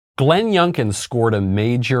Glenn Youngkin scored a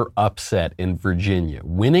major upset in Virginia,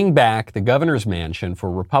 winning back the governor's mansion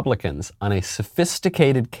for Republicans on a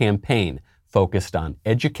sophisticated campaign focused on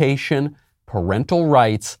education, parental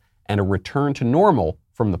rights, and a return to normal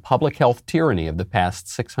from the public health tyranny of the past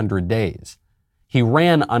 600 days. He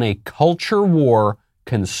ran on a culture war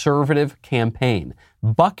conservative campaign,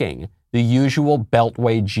 bucking the usual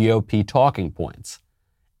Beltway GOP talking points.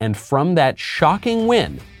 And from that shocking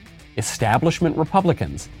win, establishment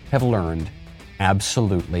Republicans have learned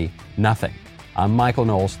absolutely nothing. I'm Michael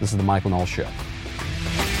Knowles. This is The Michael Knowles Show.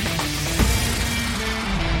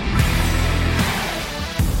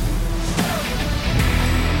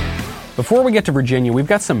 Before we get to Virginia, we've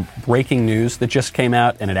got some breaking news that just came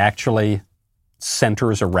out, and it actually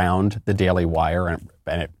centers around the Daily Wire, and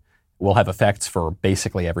it will have effects for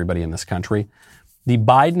basically everybody in this country. The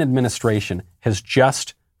Biden administration has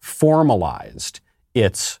just formalized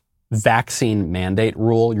its vaccine mandate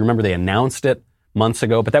rule. You remember they announced it months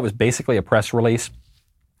ago, but that was basically a press release.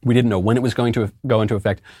 We didn't know when it was going to go into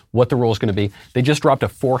effect, what the rule is going to be. They just dropped a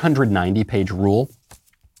 490-page rule.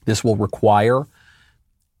 This will require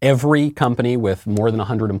every company with more than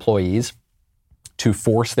 100 employees to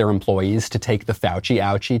force their employees to take the Fauci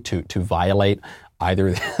ouchie, to violate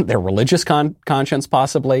either their religious conscience,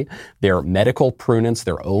 possibly, their medical prudence,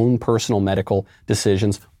 their own personal medical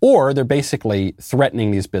decisions, or they're basically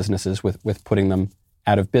threatening these businesses with putting them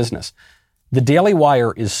out of business. The Daily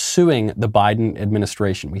Wire is suing the Biden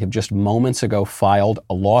administration. We have just moments ago filed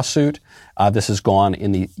a lawsuit. This has gone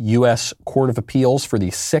in the U.S. Court of Appeals for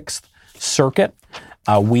the Sixth Circuit.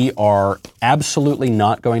 We are absolutely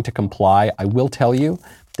not going to comply. I will tell you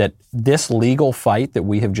that this legal fight that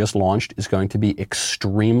we have just launched is going to be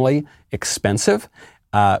extremely expensive.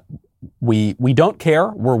 We don't care.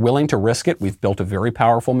 We're willing to risk it. We've built a very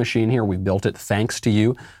powerful machine here. We've built it thanks to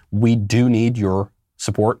you. We do need your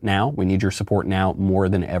support now. We need your support now more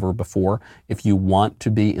than ever before. If you want to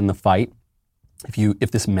be in the fight, if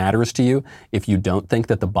this matters to you, if you don't think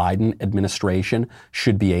that the Biden administration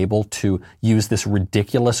should be able to use this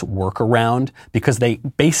ridiculous workaround, because they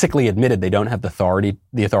basically admitted they don't have the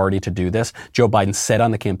authority to do this. Joe Biden said on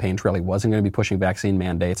the campaign trail he wasn't going to be pushing vaccine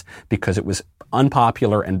mandates because it was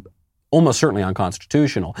unpopular and almost certainly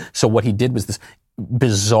unconstitutional. So what he did was this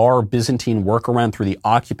bizarre Byzantine workaround through the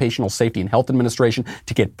Occupational Safety and Health Administration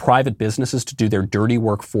to get private businesses to do their dirty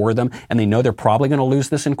work for them. And they know they're probably going to lose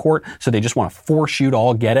this in court, so they just want to force you to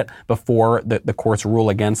all get it before the courts rule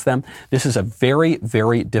against them. This is a very,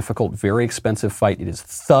 very difficult, very expensive fight. It is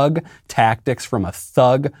thug tactics from a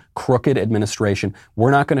thug, crooked administration.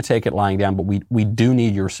 We're not going to take it lying down, but we do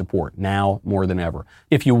need your support now more than ever.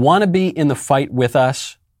 If you want to be in the fight with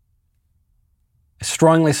us, I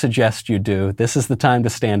strongly suggest you do. This is the time to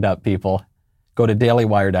stand up, people. Go to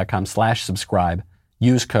dailywire.com/subscribe.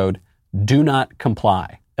 Use code do not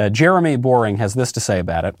comply. Jeremy Boring has this to say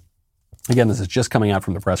about it. Again, this is just coming out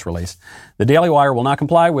from the press release. The Daily Wire will not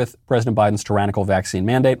comply with President Biden's tyrannical vaccine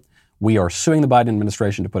mandate. We are suing the Biden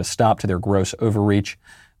administration to put a stop to their gross overreach.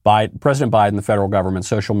 President Biden, the federal government,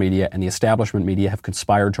 social media, and the establishment media have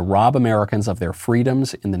conspired to rob Americans of their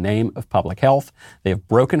freedoms in the name of public health. They have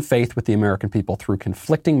broken faith with the American people through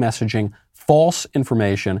conflicting messaging, false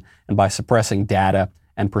information, and by suppressing data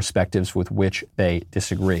and perspectives with which they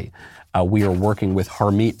disagree. We are working with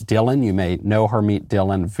Harmeet Dillon. You may know Harmeet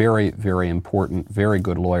Dillon, very, very important, very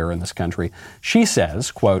good lawyer in this country. She says,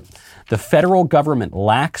 quote, "The federal government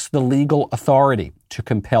lacks the legal authority to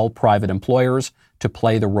compel private employers to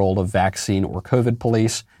play the role of vaccine or COVID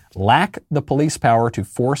police, lack the police power to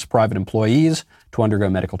force private employees to undergo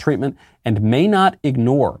medical treatment, and may not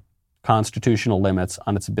ignore constitutional limits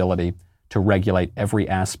on its ability to regulate every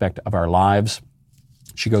aspect of our lives."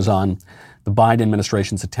 She goes on, "The Biden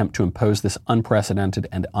administration's attempt to impose this unprecedented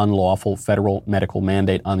and unlawful federal medical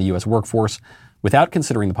mandate on the U.S. workforce without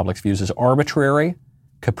considering the public's views is arbitrary,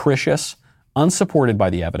 capricious, unsupported by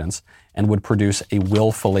the evidence, and would produce a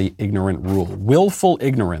willfully ignorant rule." Willful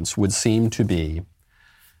ignorance would seem to be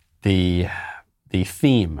the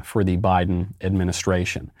theme for the Biden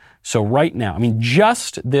administration. So right now, I mean,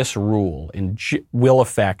 just this rule will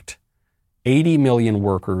affect 80 million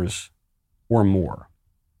workers or more.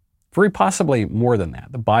 Very possibly more than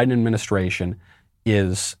that. The Biden administration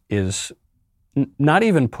is not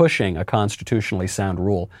even pushing a constitutionally sound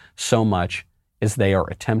rule so much as they are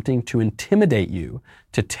attempting to intimidate you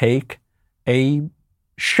to take a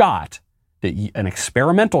shot, an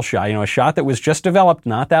experimental shot, a shot that was just developed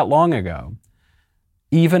not that long ago,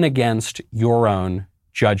 even against your own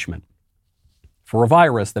judgment, for a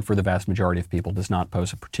virus that for the vast majority of people does not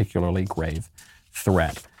pose a particularly grave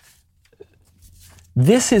threat.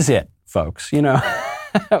 This is it, folks.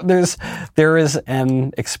 There is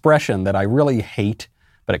an expression that I really hate,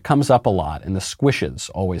 but it comes up a lot, and the squishes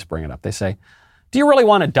always bring it up. They say, do you really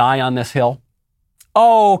want to die on this hill?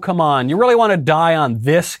 Oh, come on. You really want to die on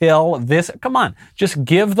this hill? Come on. Just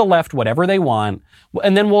give the left whatever they want,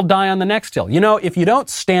 and then we'll die on the next hill. You know, if you don't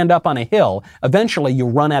stand up on a hill, eventually you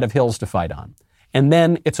run out of hills to fight on. And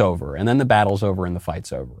then it's over, and then the battle's over and the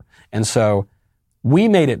fight's over. And so we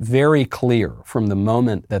made it very clear from the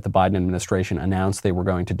moment that the Biden administration announced they were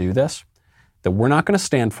going to do this, that we're not going to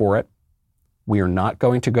stand for it. We are not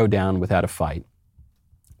going to go down without a fight.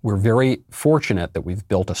 We're very fortunate that we've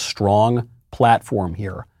built a strong platform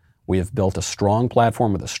here. We have built a strong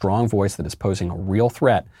platform with a strong voice that is posing a real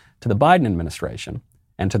threat to the Biden administration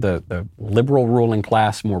and to the liberal ruling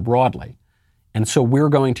class more broadly. And so we're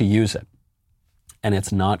going to use it. And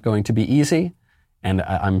it's not going to be easy. And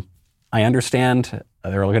I understand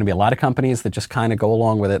there are going to be a lot of companies that just kind of go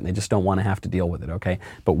along with it and they just don't want to have to deal with it, okay?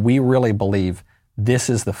 But we really believe this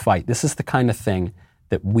is the fight. This is the kind of thing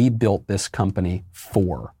that we built this company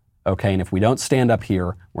for, okay? And if we don't stand up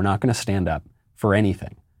here, we're not going to stand up for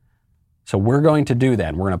anything. So we're going to do that,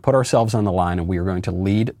 and we're going to put ourselves on the line, and we are going to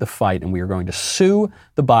lead the fight, and we are going to sue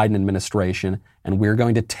the Biden administration, and we're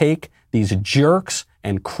going to take these jerks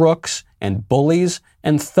and crooks and bullies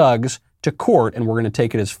and thugs to court, and we're going to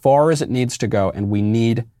take it as far as it needs to go, and we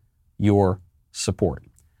need your support.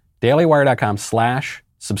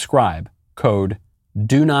 DailyWire.com/subscribe, code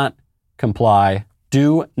do not comply.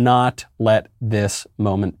 Do not let this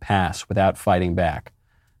moment pass without fighting back.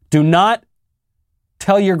 Do not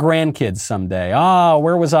tell your grandkids someday,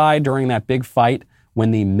 where was I during that big fight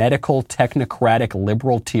when the medical technocratic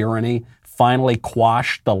liberal tyranny finally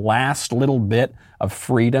quashed the last little bit of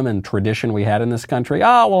freedom and tradition we had in this country?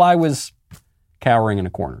 I was cowering in a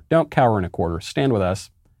corner. Don't cower in a corner. Stand with us.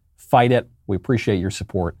 Fight it. We appreciate your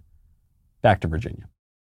support. Back to Virginia.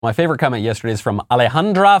 My favorite comment yesterday is from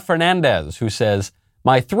Alejandra Fernandez, who says,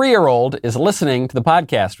 my 3-year-old is listening to the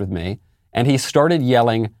podcast with me, and he started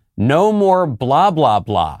yelling, no more blah, blah,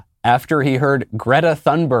 blah, after he heard Greta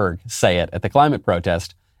Thunberg say it at the climate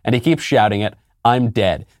protest, and he keeps shouting it, I'm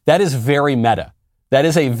dead. That is very meta. That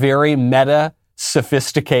is a very meta,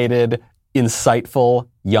 sophisticated, insightful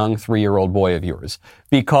young 3-year-old boy of yours,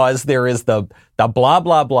 because there is the blah,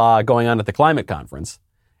 blah, blah going on at the climate conference.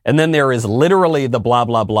 And then there is literally the blah,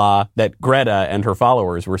 blah, blah that Greta and her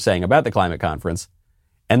followers were saying about the climate conference.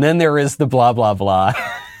 And then there is the blah, blah, blah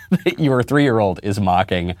that your 3-year-old is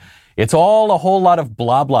mocking. It's all a whole lot of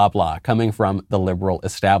blah, blah, blah coming from the liberal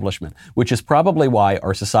establishment, which is probably why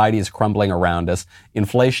our society is crumbling around us.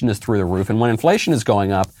 Inflation is through the roof. And when inflation is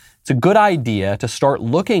going up, it's a good idea to start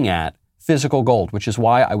looking at physical gold, which is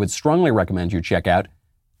why I would strongly recommend you check out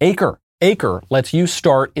Acre. Acre lets you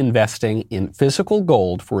start investing in physical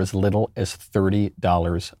gold for as little as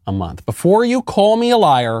 $30 a month. Before you call me a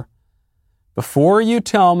liar, before you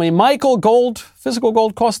tell me, Michael, physical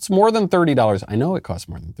gold costs more than $30. I know it costs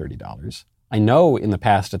more than $30. I know in the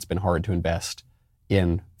past it's been hard to invest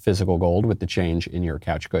in physical gold with the change in your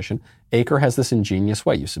couch cushion. Acre has this ingenious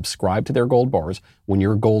way. You subscribe to their gold bars. When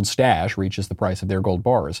your gold stash reaches the price of their gold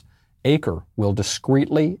bars, Acre will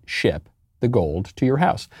discreetly ship the gold to your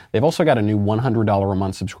house. They've also got a new $100 a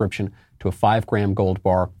month subscription to a 5-gram gold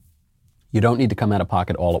bar. You don't need to come out of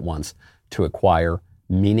pocket all at once to acquire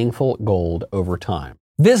meaningful gold over time.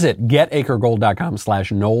 Visit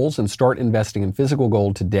getacregold.com/Knowles and start investing in physical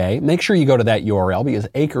gold today. Make sure you go to that URL because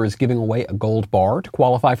Acre is giving away a gold bar. To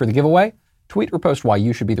qualify for the giveaway, tweet or post why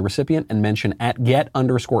you should be the recipient and mention at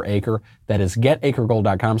 @get_Acre. That is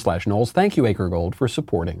getacregold.com/Knowles. Thank you, Acre Gold, for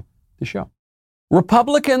supporting the show.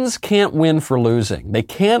 Republicans can't win for losing. They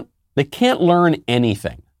can't learn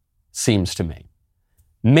anything, seems to me.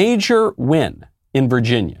 Major win in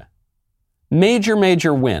Virginia.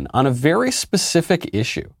 Major win on a very specific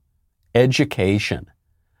issue. Education.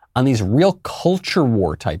 On these real culture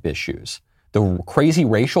war type issues. The crazy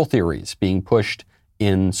racial theories being pushed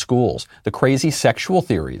in schools. The crazy sexual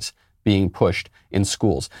theories being pushed in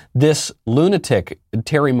schools. This lunatic,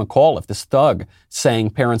 Terry McAuliffe, this thug, saying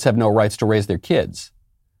parents have no rights to raise their kids.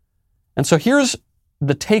 And so here's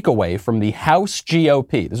the takeaway from the House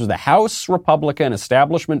GOP. This was the House Republican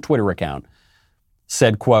establishment Twitter account.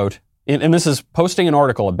 Said, quote, and this is posting an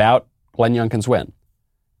article about Glenn Youngkin's win.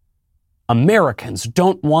 Americans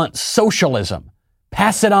don't want socialism.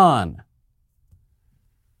 Pass it on.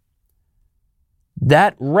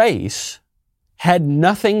 That race had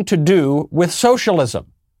nothing to do with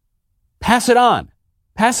socialism. Pass it on.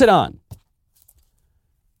 Pass it on.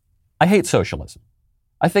 I hate socialism.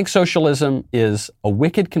 I think socialism is a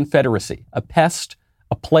wicked confederacy, a pest,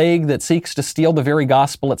 a plague that seeks to steal the very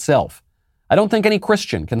gospel itself. I don't think any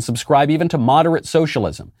Christian can subscribe even to moderate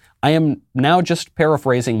socialism. I am now just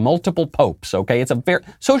paraphrasing multiple popes, okay?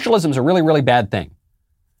 Socialism is a really, really bad thing.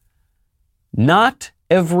 Not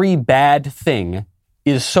every bad thing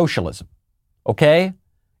is socialism, okay?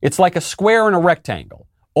 It's like a square and a rectangle.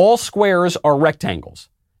 All squares are rectangles.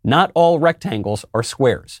 Not all rectangles are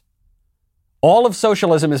squares. All of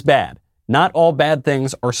socialism is bad. Not all bad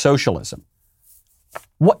things are socialism.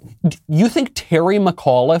 What, you think Terry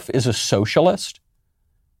McAuliffe is a socialist?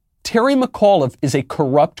 Terry McAuliffe is a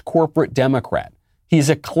corrupt corporate Democrat. He's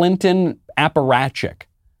a Clinton apparatchik.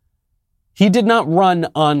 He did not run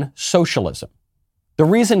on socialism. The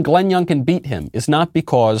reason Glenn Youngkin beat him is not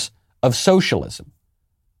because of socialism.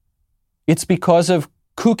 It's because of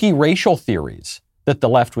kooky racial theories that the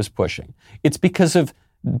left was pushing. It's because of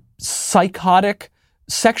psychotic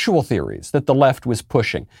sexual theories that the left was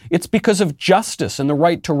pushing. It's because of justice and the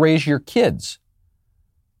right to raise your kids.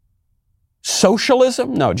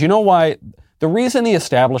 Socialism? No. Do you know why? The reason the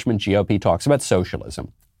establishment GOP talks about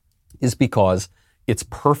socialism is because it's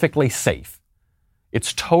perfectly safe.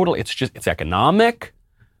 It's economic,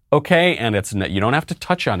 okay? And you don't have to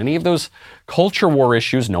touch on any of those culture war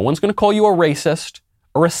issues. No one's going to call you a racist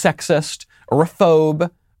or a sexist or a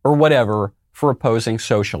phobe or whatever for opposing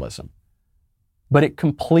socialism. But it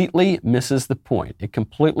completely misses the point. It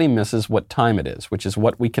completely misses what time it is, which is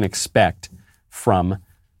what we can expect from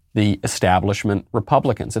the establishment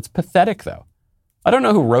Republicans. It's pathetic, though. I don't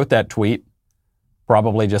know who wrote that tweet.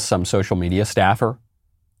 Probably just some social media staffer.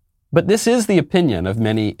 But this is the opinion of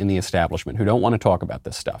many in the establishment who don't want to talk about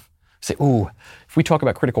this stuff. Say, ooh, if we talk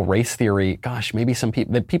about critical race theory, gosh, maybe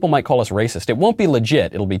people might call us racist. It won't be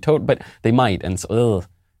legit. It'll be but they might. And so,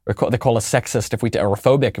 they call us sexist or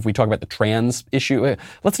phobic if we talk about the trans issue.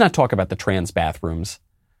 Let's not talk about the trans bathrooms.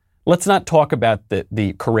 Let's not talk about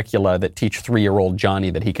the curricula that teach 3-year-old Johnny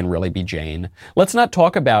that he can really be Jane. Let's not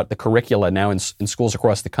talk about the curricula now in schools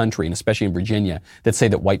across the country, and especially in Virginia, that say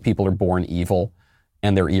that white people are born evil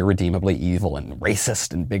and they're irredeemably evil and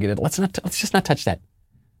racist and bigoted. Let's just not touch that.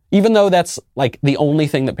 Even though that's like the only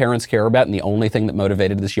thing that parents care about and the only thing that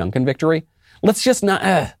motivated this Youngkin victory, let's just not.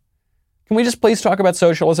 Can we just please talk about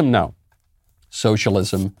socialism? No.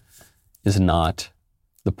 Socialism is not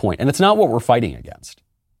the point. And it's not what we're fighting against.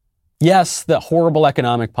 Yes, the horrible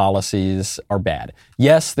economic policies are bad.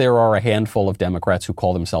 Yes, there are a handful of Democrats who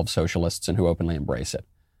call themselves socialists and who openly embrace it.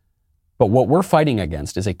 But what we're fighting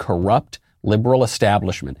against is a corrupt liberal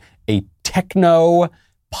establishment, a techno,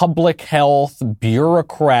 public health,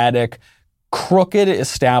 bureaucratic, crooked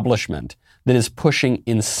establishment that is pushing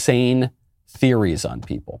insane theories on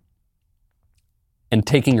people and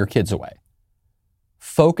taking your kids away.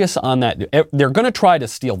 Focus on that. They're going to try to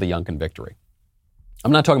steal the Youngkin victory.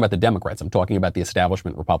 I'm not talking about the Democrats. I'm talking about the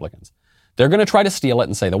establishment Republicans. They're going to try to steal it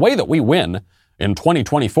and say the way that we win in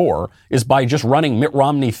 2024 is by just running Mitt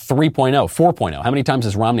Romney 3.0, 4.0. How many times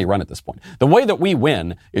has Romney run at this point? The way that we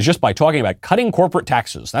win is just by talking about cutting corporate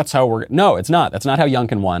taxes. That's how No, it's not. That's not how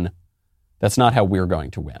Youngkin won. That's not how we're going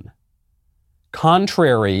to win.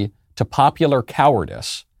 Contrary to popular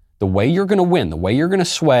cowardice, the way you're going to win, the way you're going to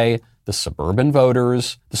sway the suburban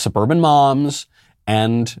voters, the suburban moms,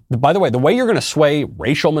 and by the way, the way you're going to sway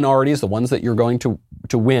racial minorities, the ones that you're going to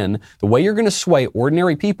win, the way you're going to sway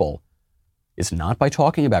ordinary people is not by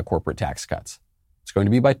talking about corporate tax cuts. It's going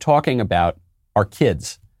to be by talking about our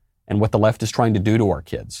kids and what the left is trying to do to our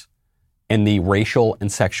kids and the racial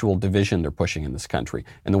and sexual division they're pushing in this country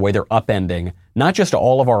and the way they're upending not just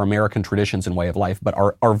all of our American traditions and way of life, but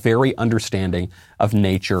our very understanding of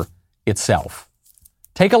nature itself.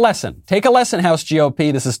 Take a lesson. Take a lesson, House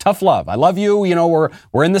GOP. This is tough love. I love you. You know,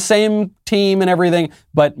 we're in the same team and everything,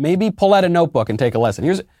 but maybe pull out a notebook and take a lesson.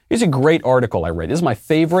 Here's a great article I read. This is my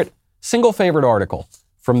single favorite article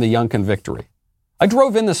from the Youngkin victory. I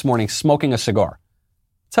drove in this morning smoking a cigar.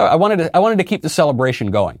 So I wanted to keep the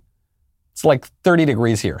celebration going. It's like 30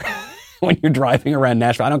 degrees here when you're driving around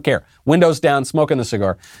Nashville. I don't care. Windows down, smoking the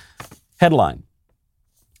cigar. Headline: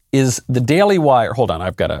 Is the Daily Wire? Hold on,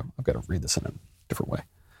 I've got to read this in a different way.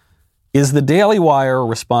 Is the Daily Wire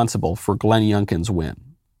responsible for Glenn Youngkin's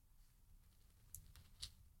win?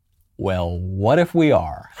 Well, what if we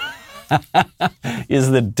are?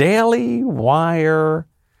 Is the Daily Wire?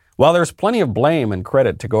 Well, there's plenty of blame and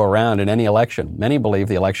credit to go around in any election. Many believe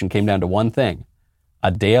the election came down to one thing: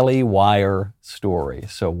 a Daily Wire story.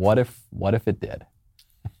 So what if it did?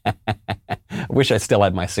 I wish I still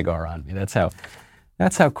had my cigar on me. That's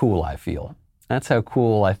how cool I feel. That's how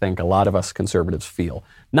cool I think a lot of us conservatives feel.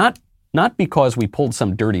 Not because we pulled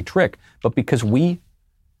some dirty trick, but because we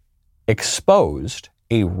exposed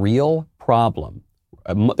a real problem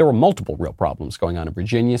there were multiple real problems going on in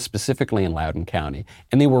Virginia, specifically in Loudoun County.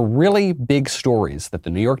 And they were really big stories that the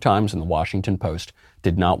New York Times and the Washington Post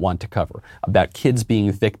did not want to cover, about kids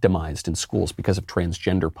being victimized in schools because of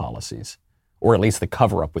transgender policies, or at least the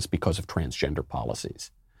cover-up was because of transgender policies,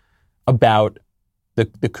 about the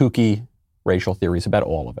kooky racial theories, about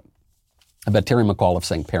all of it, about Terry McAuliffe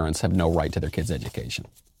saying parents have no right to their kids' education.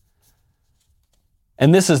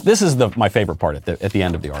 And this is my favorite part at the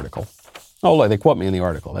end of the article. Oh, look, they quote me in the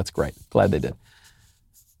article. That's great. Glad they did.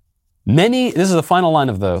 This is the final line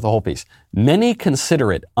of the whole piece. Many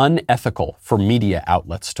consider it unethical for media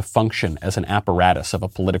outlets to function as an apparatus of a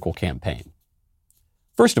political campaign.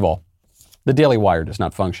 First of all, the Daily Wire does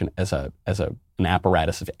not function as an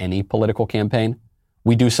apparatus of any political campaign.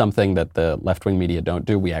 We do something that the left-wing media don't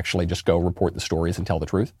do. We actually just go report the stories and tell the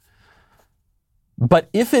truth. But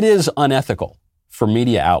if it is unethical for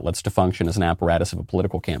media outlets to function as an apparatus of a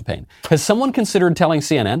political campaign, has someone considered telling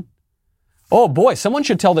CNN? Oh boy, someone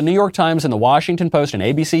should tell the New York Times and the Washington Post and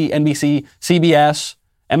ABC, NBC, CBS,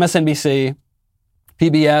 MSNBC,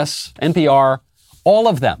 PBS, NPR, all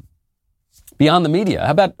of them, beyond the media.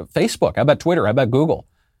 How about Facebook? How about Twitter? How about Google?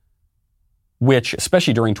 Which,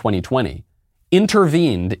 especially during 2020,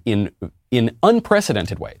 intervened in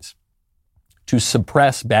unprecedented ways to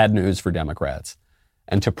suppress bad news for Democrats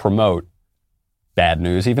and to promote bad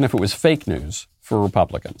news, even if it was fake news, for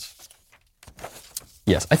Republicans.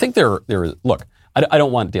 Yes, I think there is, look, I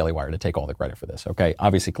don't want Daily Wire to take all the credit for this, okay?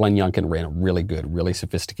 Obviously, Glenn Youngkin ran a really good, really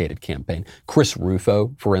sophisticated campaign. Chris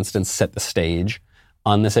Rufo, for instance, set the stage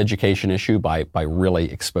on this education issue by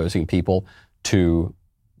really exposing people to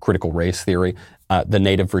critical race theory. The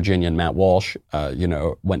native Virginian Matt Walsh,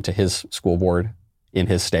 went to his school board in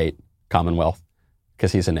his state, Commonwealth,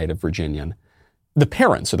 because he's a native Virginian. The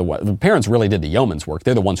parents really did the yeoman's work.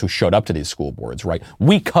 They're the ones who showed up to these school boards, right?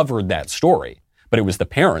 We covered that story, but it was the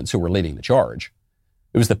parents who were leading the charge.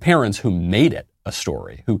 It was the parents who made it a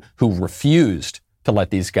story, who refused to let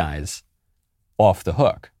these guys off the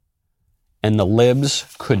hook. And the libs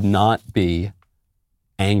could not be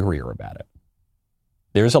angrier about it.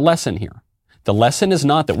 There's a lesson here. The lesson is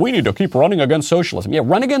not that we need to keep running against socialism. Yeah,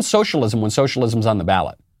 run against socialism when socialism's on the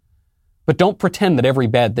ballot. But don't pretend that every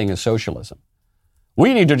bad thing is socialism.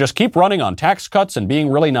 We need to just keep running on tax cuts and being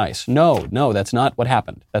really nice. No, that's not what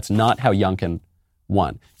happened. That's not how Youngkin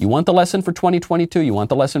won. You want the lesson for 2022? You want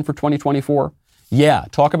the lesson for 2024? Yeah,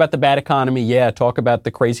 talk about the bad economy. Yeah, talk about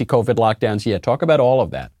the crazy COVID lockdowns. Yeah, talk about all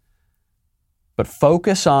of that. But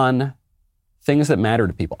focus on things that matter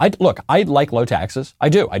to people. I like low taxes. I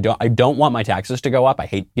do. I don't want my taxes to go up. I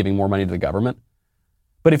hate giving more money to the government.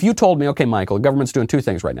 But if you told me, okay, Michael, the government's doing two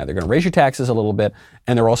things right now. They're going to raise your taxes a little bit,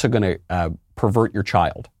 and they're also going to pervert your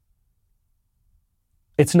child.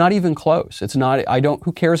 It's not even close. It's not,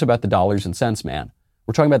 who cares about the dollars and cents, man?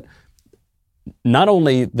 We're talking about not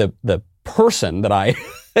only the person that I,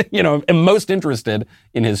 am most interested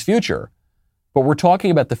in his future, but we're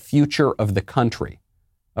talking about the future of the country,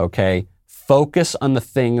 okay? Focus on the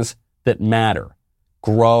things that matter.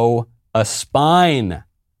 Grow a spine,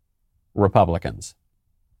 Republicans.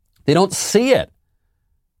 They don't see it.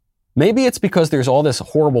 Maybe it's because there's all this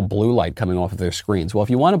horrible blue light coming off of their screens. Well, if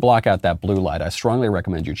you want to block out that blue light, I strongly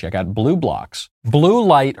recommend you check out Blue Blocks. Blue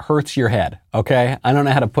light hurts your head, okay? I don't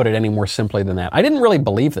know how to put it any more simply than that. I didn't really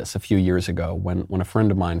believe this a few years ago when a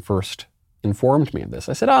friend of mine first informed me of this.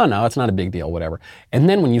 I said, oh, no, it's not a big deal, whatever. And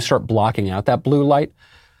then when you start blocking out that blue light,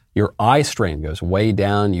 your eye strain goes way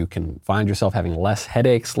down. You can find yourself having less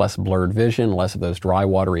headaches, less blurred vision, less of those dry,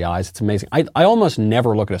 watery eyes. It's amazing. I almost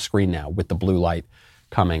never look at a screen now with the blue light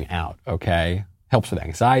coming out, okay? Helps with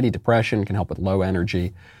anxiety, depression, can help with low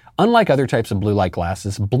energy. Unlike other types of blue light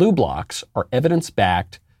glasses, Blue Blocks are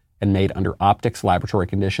evidence-backed and made under optics laboratory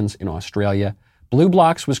conditions in Australia. Blue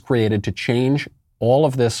Blocks was created to change all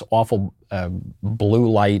of this awful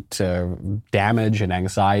blue light damage and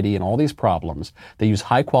anxiety and all these problems. They use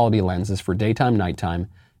high-quality lenses for daytime, nighttime,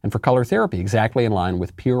 and for color therapy, exactly in line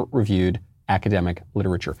with peer-reviewed academic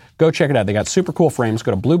literature. Go check it out. They got super cool frames.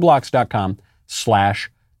 Go to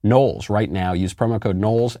blueblocks.com/Knowles right now. Use promo code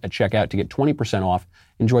Knowles at checkout to get 20% off.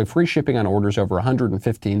 Enjoy free shipping on orders over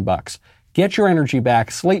 $115. Get your energy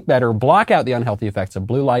back, sleep better, block out the unhealthy effects of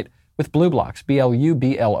blue light with Blue Blocks,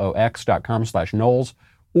 BLUBLOX.com/Knowles,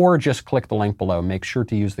 or just click the link below. Make sure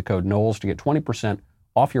to use the code Knowles to get 20%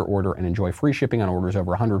 off your order and enjoy free shipping on orders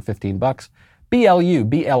over $115.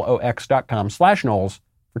 BLUBLOX.com/Knowles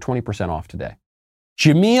for 20% off today.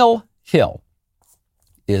 Jemele Hill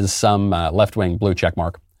is some left-wing blue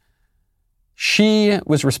checkmark. She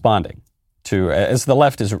was responding to, as the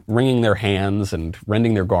left is wringing their hands and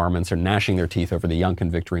rending their garments or gnashing their teeth over the Youngkin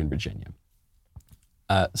victory in Virginia.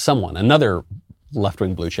 another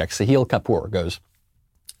left-wing blue check, Sahil Kapoor, goes,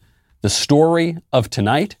 "The story of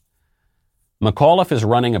tonight, McAuliffe is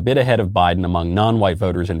running a bit ahead of Biden among non-white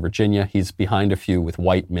voters in Virginia. He's behind a few with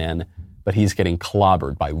white men, but he's getting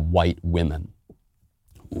clobbered by white women."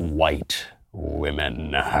 White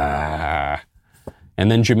women. Ah.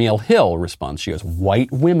 And then Jameel Hill responds. She goes,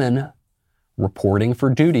 "White women reporting for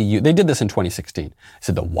duty." They did this in 2016. I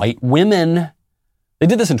said the white women, they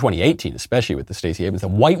did this in 2018, especially with the Stacey Abrams. The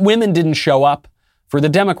white women didn't show up for the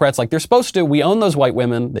Democrats like they're supposed to. We own those white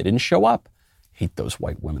women. They didn't show up. Hate those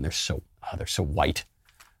white women. They're so white.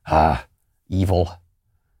 Evil.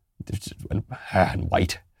 And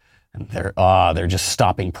white. And they're just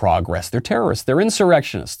stopping progress. They're terrorists. They're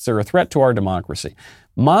insurrectionists. They're a threat to our democracy.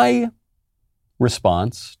 My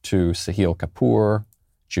response to Sahil Kapoor,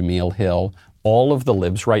 Jameel Hill, all of the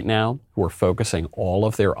libs right now who are focusing all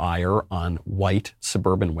of their ire on white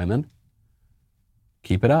suburban women,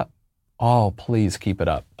 keep it up. Oh, please keep it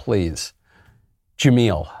up. Please.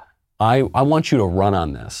 Jameel, I want you to run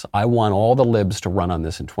on this. I want all the libs to run on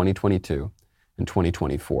this in 2022 and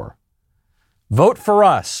 2024. Vote for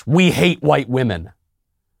us. We hate white women.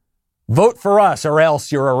 Vote for us or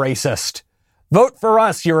else you're a racist. Vote for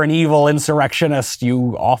us. You're an evil insurrectionist,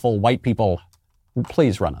 you awful white people.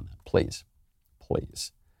 Please run on that. Please.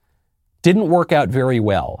 Please. Didn't work out very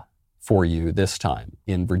well for you this time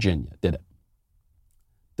in Virginia, did it?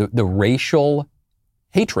 The racial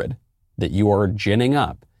hatred that you are ginning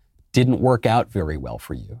up didn't work out very well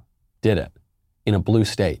for you, did it? In a blue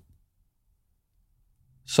state.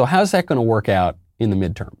 So how's that going to work out in the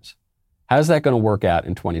midterms? How's that going to work out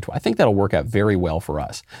in 2020? I think that'll work out very well for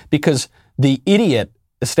us because the idiot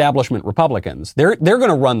establishment Republicans, they're going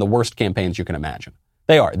to run the worst campaigns you can imagine.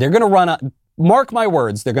 They are. They're going to run on, mark my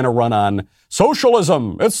words, they're going to run on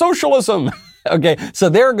socialism. It's socialism. Okay. So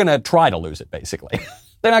they're going to try to lose it, basically.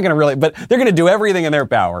 They're not going to really, but they're going to do everything in their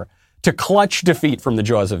power to clutch defeat from the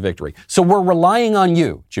jaws of victory. So we're relying on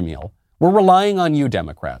you, Jameel. We're relying on you,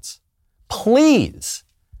 Democrats. Please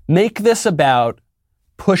make this about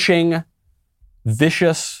pushing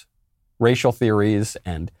vicious racial theories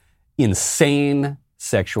and insane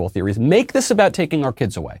sexual theories. Make this about taking our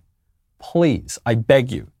kids away. Please, I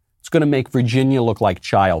beg you. It's going to make Virginia look like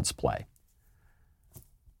child's play.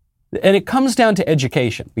 And it comes down to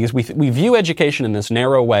education, because we view education in this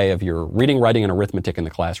narrow way of your reading, writing, and arithmetic in the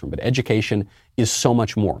classroom, but education is so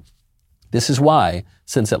much more. This is why,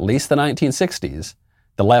 since at least the 1960s,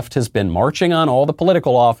 the left has been marching on all the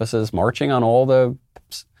political offices, marching on all the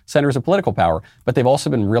centers of political power, but they've also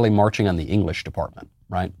been really marching on the English department,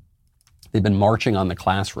 right? They've been marching on the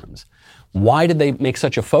classrooms. Why did they make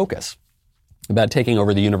such a focus about taking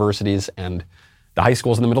over the universities and the high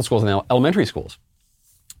schools and the middle schools and the elementary schools?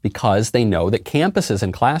 Because they know that campuses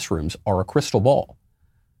and classrooms are a crystal ball.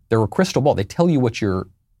 They're a crystal ball. They tell you what your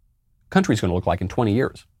country's going to look like in 20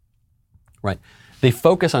 years, right? They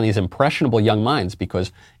focus on these impressionable young minds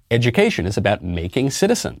because education is about making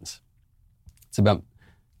citizens. It's about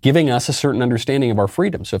giving us a certain understanding of our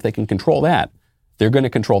freedom. So if they can control that, they're going to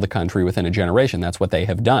control the country within a generation. That's what they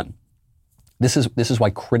have done. This is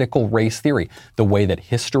why critical race theory, the way that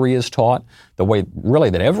history is taught, the way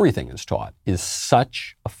really that everything is taught, is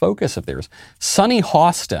such a focus of theirs. Sunny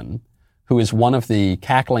Hostin, who is one of the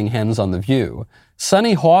cackling hens on The View,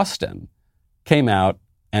 Sunny Hostin came out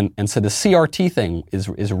and said the CRT thing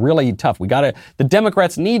is really tough. The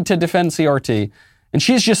Democrats need to defend CRT. And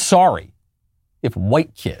she's just sorry if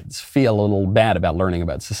white kids feel a little bad about learning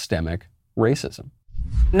about systemic racism.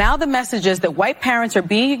 Now the message is that white parents are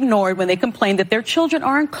being ignored when they complain that their children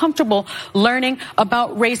are uncomfortable learning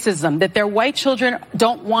about racism, that their white children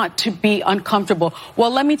don't want to be uncomfortable.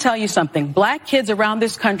 Well, let me tell you something. Black kids around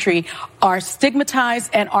this country are stigmatized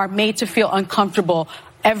and are made to feel uncomfortable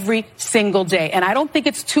every single day. And I don't think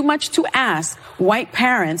it's too much to ask white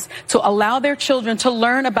parents to allow their children to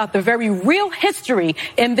learn about the very real history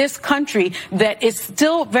in this country that is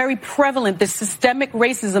still very prevalent, the systemic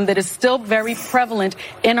racism that is still very prevalent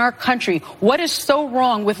in our country. What is so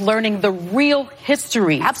wrong with learning the real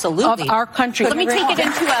history Absolutely. of our country? Let me take it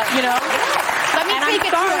into a, you know, let me and take I'm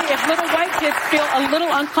it sorry to if little white kids feel a little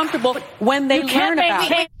uncomfortable when they learn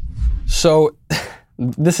about it. So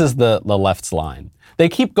this is the left's line. They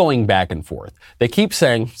keep going back and forth. They keep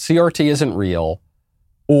saying CRT isn't real,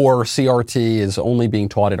 or CRT is only being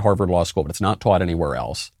taught at Harvard Law School, but it's not taught anywhere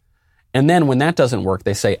else. And then when that doesn't work,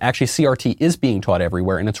 they say, actually, CRT is being taught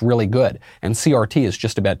everywhere, and it's really good. And CRT is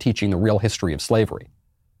just about teaching the real history of slavery.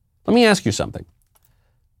 Let me ask you something.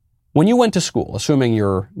 When you went to school, assuming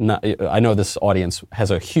you're not, I know this audience has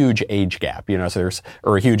a huge age gap,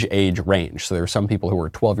 or a huge age range. So there are some people who are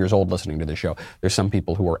 12 years old listening to this show. There's some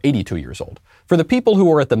people who are 82 years old. For the people who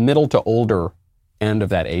are at the middle to older end of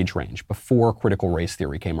that age range, before critical race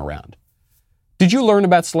theory came around, did you learn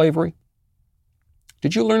about slavery?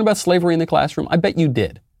 Did you learn about slavery in the classroom? I bet you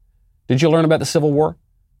did. Did you learn about the Civil War?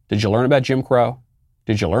 Did you learn about Jim Crow?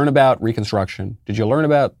 Did you learn about Reconstruction? Did you learn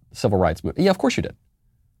about the Civil Rights Movement? Yeah, of course you did.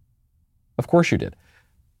 Of course you did.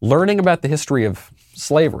 Learning about the history of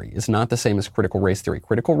slavery is not the same as critical race theory.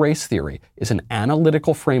 Critical race theory is an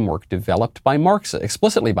analytical framework developed by Marxists,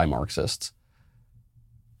 explicitly by Marxists,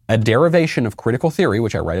 a derivation of critical theory,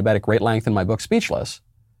 which I write about at great length in my book Speechless,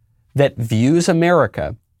 that views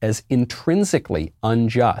America as intrinsically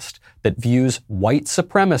unjust, that views white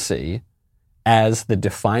supremacy as the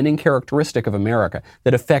defining characteristic of America,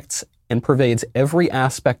 that affects and pervades every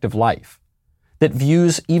aspect of life, that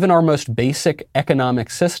views even our most basic economic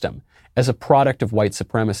system as a product of white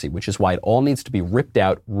supremacy, which is why it all needs to be ripped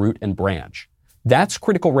out root and branch. That's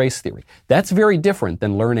critical race theory. That's very different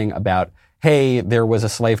than learning about, hey, there was a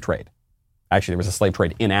slave trade. Actually, there was a slave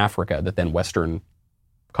trade in Africa that then Western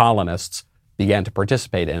colonists began to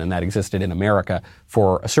participate in, and that existed in America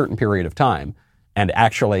for a certain period of time, and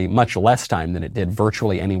actually much less time than it did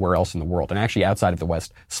virtually anywhere else in the world. And actually, outside of the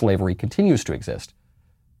West, slavery continues to exist.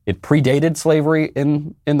 It predated slavery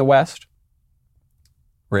in the West,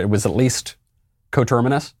 or it was at least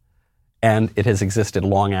coterminous, and it has existed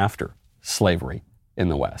long after slavery in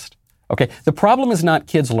the West. Okay, the problem is not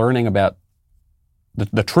kids learning about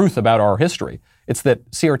the truth about our history. It's that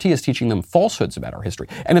CRT is teaching them falsehoods about our history,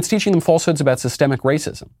 and it's teaching them falsehoods about systemic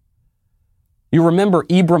racism. You remember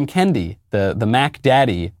Ibram Kendi, the Mac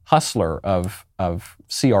Daddy hustler of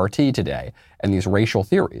CRT today, and these racial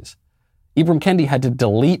theories. Ibram Kendi had to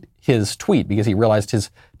delete his tweet because he realized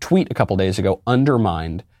his tweet a couple days ago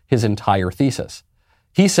undermined his entire thesis.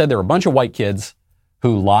 He said there were a bunch of white kids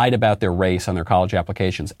who lied about their race on their college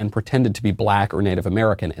applications and pretended to be black or Native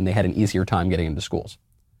American, and they had an easier time getting into schools.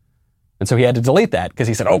 And so he had to delete that because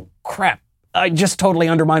he said, oh, crap, I just totally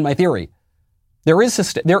undermined my theory. There is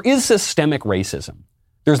systemic racism.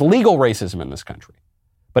 There's legal racism in this country,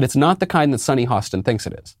 but it's not the kind that Sonny Hostin thinks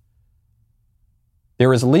it is.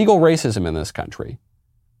 There is legal racism in this country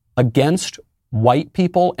against white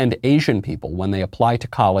people and Asian people when they apply to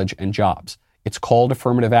college and jobs. It's called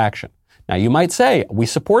affirmative action. Now, you might say, we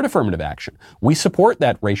support affirmative action. We support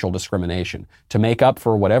that racial discrimination to make up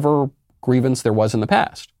for whatever grievance there was in the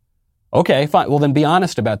past. Okay, fine. Well, then be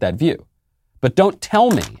honest about that view. But don't tell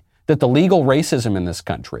me that the legal racism in this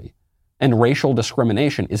country and racial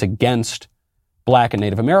discrimination is against black and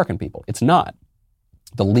Native American people. It's not.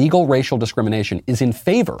 The legal racial discrimination is in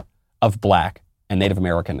favor of black and Native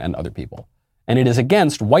American and other people. And it is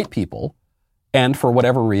against white people and, for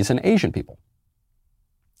whatever reason, Asian people.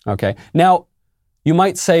 Okay. Now, you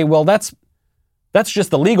might say, well, that's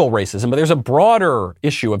just the legal racism, but there's a broader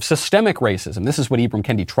issue of systemic racism. This is what Ibram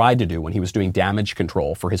Kendi tried to do when he was doing damage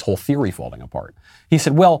control for his whole theory falling apart. He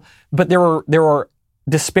said, well, but there are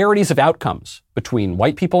disparities of outcomes between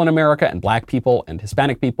white people in America and black people and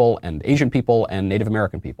Hispanic people and Asian people and Native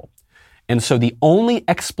American people. And so the only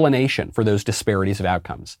explanation for those disparities of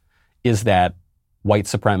outcomes is that white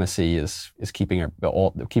supremacy is keeping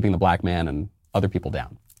the black man and other people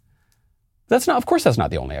down. Of course that's not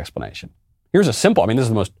the only explanation. Here's a simple, this is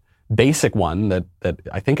the most basic one that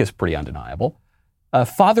I think is pretty undeniable.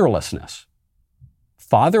 Fatherlessness.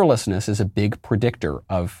 Fatherlessness is a big predictor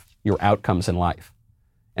of your outcomes in life.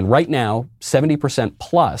 And right now, 70%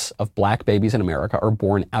 plus of black babies in America are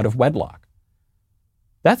born out of wedlock.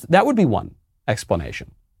 That would be one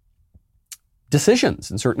explanation.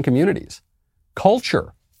 Decisions in certain communities.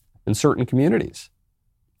 Culture in certain communities.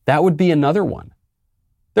 That would be another one.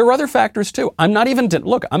 There are other factors too. I'm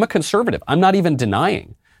a conservative. I'm not even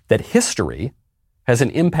denying that history has an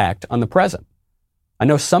impact on the present. I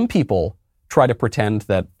know some people try to pretend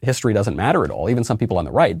that history doesn't matter at all, even some people on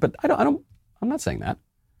the right, but I'm not saying that.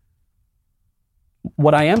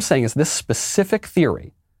 What I am saying is this specific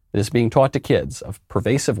theory that is being taught to kids of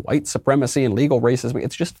pervasive white supremacy and legal racism,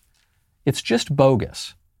 it's just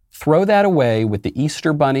bogus. Throw that away with the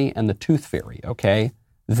Easter Bunny and the Tooth Fairy, okay?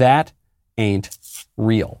 That ain't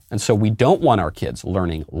real. And so we don't want our kids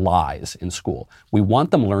learning lies in school. We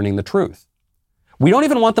want them learning the truth. We don't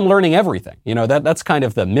even want them learning everything. That's kind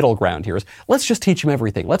of the middle ground here is let's just teach them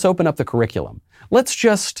everything. Let's open up the curriculum.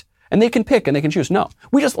 And they can pick and they can choose. No,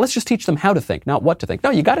 let's just teach them how to think, not what to think. No,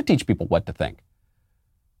 you got to teach people what to think.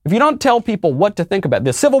 If you don't tell people what to think about,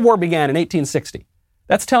 the Civil War began in 1860.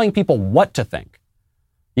 That's telling people what to think.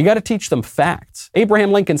 You got to teach them facts.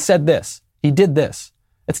 Abraham Lincoln said this. He did this.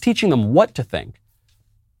 It's teaching them what to think.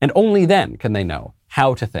 And only then can they know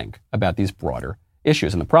how to think about these broader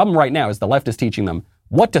issues. And the problem right now is the left is teaching them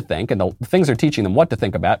what to think, and the things they're teaching them what to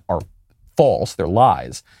think about are false. They're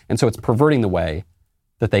lies. And so it's perverting the way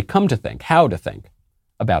that they come to think, how to think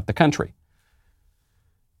about the country.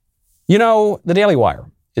 You know, the Daily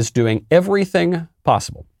Wire is doing everything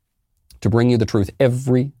possible to bring you the truth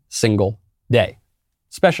every single day,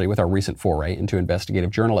 especially with our recent foray into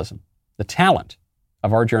investigative journalism. The talent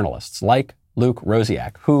of our journalists, like Luke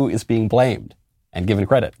Rosiak, who is being blamed and given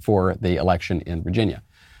credit for the election in Virginia.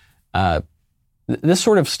 This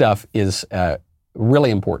sort of stuff is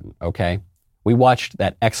really important, okay? We watched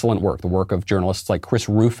that excellent work, the work of journalists like Chris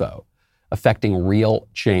Rufo, affecting real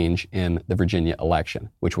change in the Virginia election,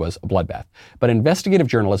 which was a bloodbath. But investigative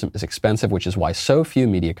journalism is expensive, which is why so few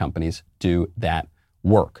media companies do that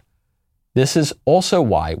work. This is also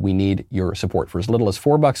why we need your support. For as little as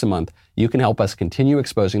 $4 a month, you can help us continue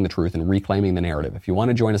exposing the truth and reclaiming the narrative. If you want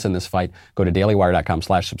to join us in this fight, go to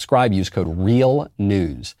dailywire.com/subscribe. Use code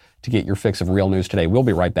REALNEWS to get your fix of real news today. We'll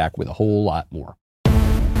be right back with a whole lot more.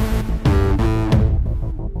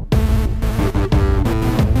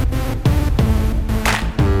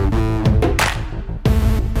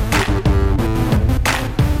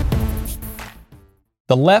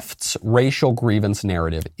 The left's racial grievance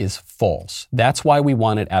narrative is false. That's why we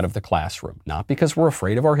want it out of the classroom. Not because we're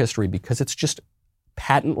afraid of our history, because it's just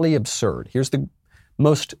patently absurd. Here's the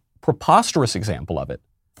most preposterous example of it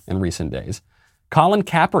in recent days. Colin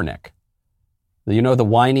Kaepernick, you know, the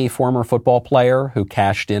whiny former football player who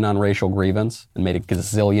cashed in on racial grievance and made $1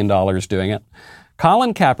 gazillion doing it.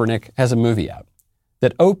 Colin Kaepernick has a movie out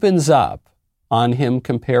that opens up on him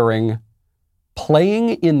comparing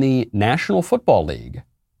playing in the National Football League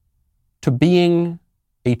to being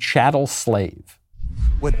a chattel slave.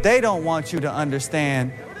 What they don't want you to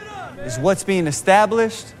understand is what's being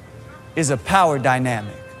established is a power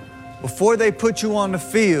dynamic. Before they put you on the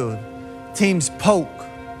field, teams poke,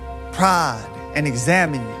 prod, and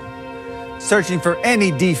examine you, searching for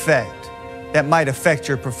any defect that might affect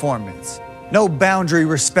your performance. No boundary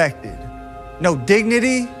respected, no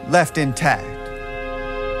dignity left intact.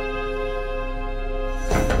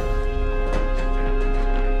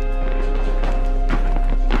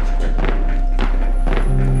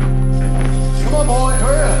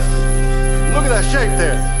 Shape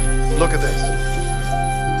there. Look at this.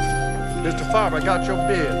 Mr. Farber, I got your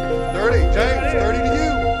bid. 30, James, 30 to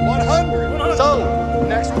you. 100. So,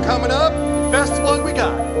 next one coming up, best one we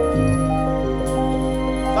got.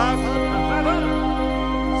 500.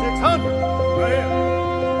 600. Right here.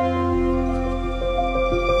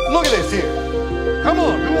 Look at this here. Come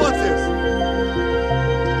on, who wants this?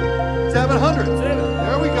 700.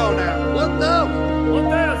 There we go now. 1,000.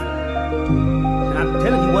 1,000. I'm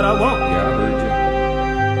telling you what I want. Yeah, I heard you.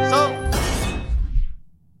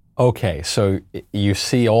 Okay, so you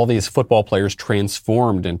see all these football players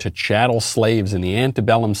transformed into chattel slaves in the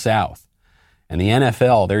antebellum South. And the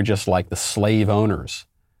NFL, they're just like the slave owners.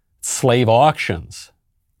 Slave auctions.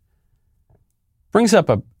 Brings up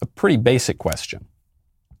a pretty basic question.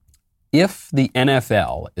 If the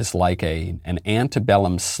NFL is like an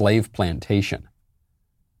antebellum slave plantation,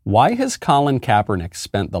 why has Colin Kaepernick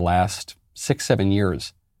spent the last 6-7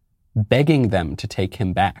 years begging them to take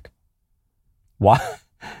him back? Why?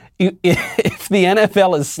 If the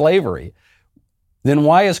NFL is slavery, then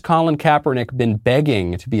why has Colin Kaepernick been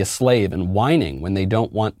begging to be a slave and whining when they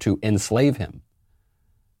don't want to enslave him?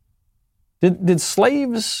 Did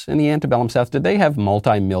slaves in the antebellum South, did they have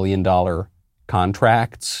multi-million-dollar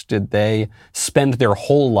contracts? Did they spend their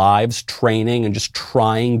whole lives training and just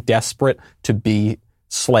trying desperate to be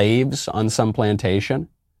slaves on some plantation?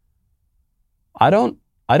 I don't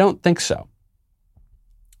think so.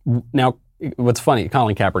 Now, what's funny,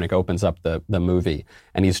 Colin Kaepernick opens up the movie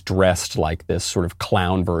and he's dressed like this sort of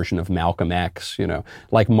clown version of Malcolm X, you know,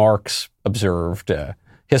 like Marx observed,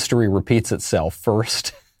 history repeats itself.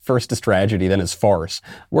 First is tragedy, then is farce.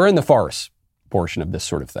 We're in the farce portion of this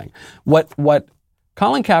sort of thing. What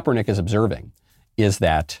Colin Kaepernick is observing is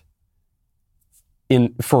that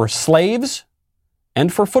for slaves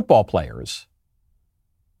and for football players,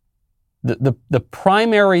 the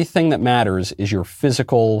primary thing that matters is your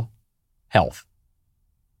physical health,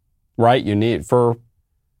 right? You need, for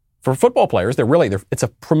football players, it's a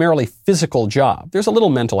primarily physical job. There's a little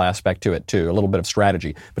mental aspect to it too, a little bit of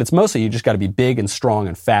strategy, but it's mostly you just got to be big and strong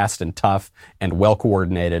and fast and tough and well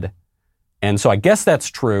coordinated. And so I guess that's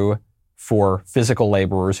true for physical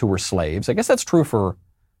laborers who were slaves. I guess that's true for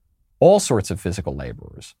all sorts of physical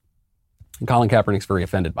laborers. And Colin Kaepernick's very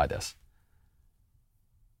offended by this.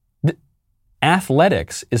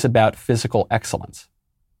 Athletics is about physical excellence.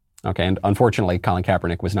 Okay, and unfortunately, Colin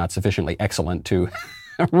Kaepernick was not sufficiently excellent to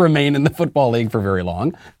remain in the football league for very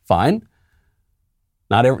long. Fine.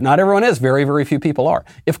 Not everyone is. Very, very few people are.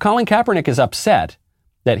 If Colin Kaepernick is upset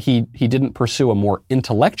that he didn't pursue a more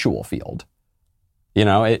intellectual field, you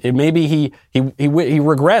know, it maybe he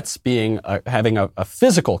regrets having a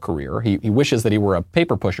physical career. He wishes that he were a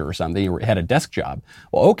paper pusher or something. He had a desk job.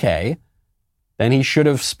 Well, okay, then he should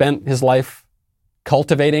have spent his life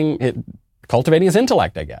cultivating his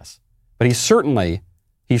intellect, I guess. But he certainly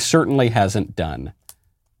hasn't done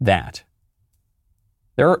that.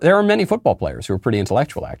 There are many football players who are pretty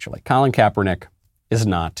intellectual, actually. Colin Kaepernick is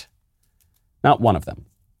not one of them.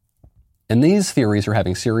 And these theories are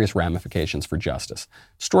having serious ramifications for justice.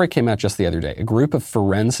 A story came out just the other day. A group of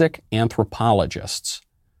forensic anthropologists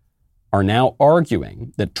are now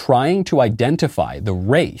arguing that trying to identify the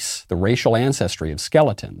racial ancestry of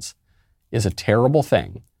skeletons, is a terrible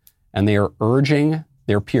thing, and they are urging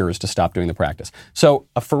their peers to stop doing the practice. So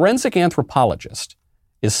a forensic anthropologist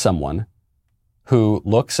is someone who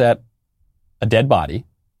looks at a dead body,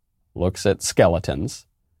 looks at skeletons,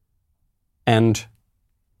 and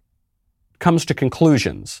comes to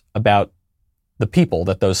conclusions about the people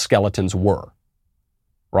that those skeletons were,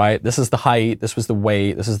 right? This is the height, this was the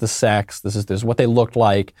weight, this is the sex, this is what they looked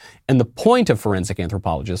like. And the point of forensic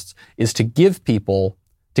anthropologists is to give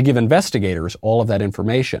investigators all of that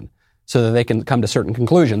information so that they can come to certain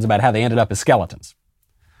conclusions about how they ended up as skeletons.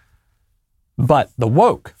 But the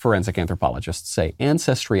woke forensic anthropologists say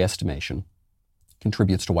ancestry estimation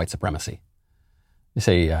contributes to white supremacy. They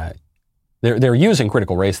say, they're using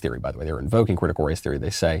critical race theory, by the way. They're invoking critical race theory. They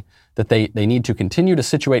say that they need to continue to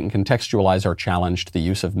situate and contextualize our challenge to the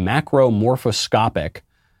use of macromorphoscopic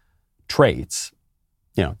traits,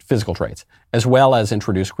 physical traits, as well as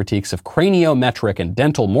introduce critiques of craniometric and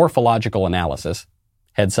dental morphological analysis,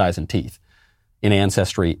 head size and teeth, in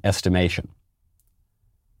ancestry estimation.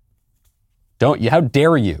 How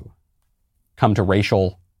dare you come to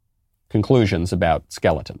racial conclusions about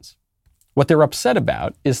skeletons? What they're upset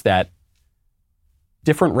about is that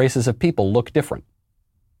different races of people look different.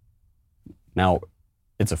 Now,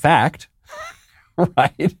 it's a fact,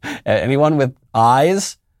 right? Anyone with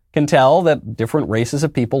eyes can tell that different races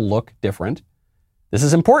of people look different. This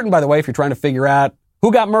is important, by the way, if you're trying to figure out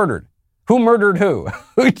who got murdered, who murdered who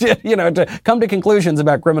did, to come to conclusions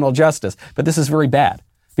about criminal justice. But this is very bad,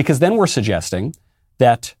 because then we're suggesting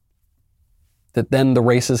that then the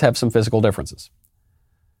races have some physical differences.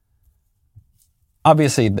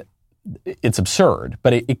 Obviously, it's absurd,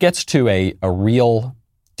 but it gets to a real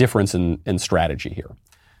difference in strategy here.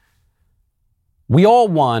 We all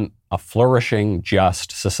want a flourishing,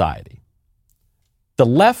 just society. The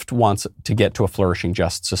left wants to get to a flourishing,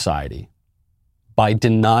 just society by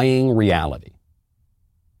denying reality.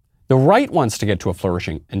 The right wants to get to a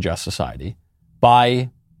flourishing and just society by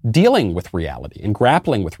dealing with reality and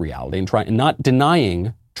grappling with reality and not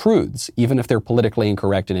denying truths, even if they're politically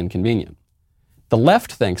incorrect and inconvenient. The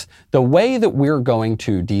left thinks the way that we're going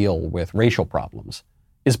to deal with racial problems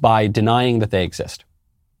is by denying that they exist,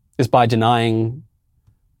 is by denying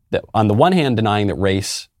that, on the one hand, denying that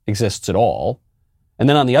race exists at all, and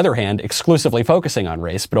then on the other hand, exclusively focusing on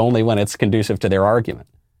race, but only when it's conducive to their argument.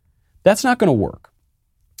 That's not going to work.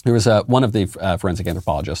 There was one of the forensic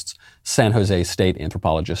anthropologists, San Jose State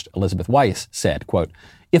anthropologist Elizabeth Weiss, said, quote,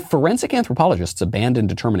 "If forensic anthropologists abandon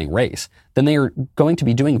determining race, then they are going to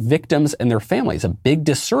be doing victims and their families a big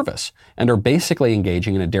disservice and are basically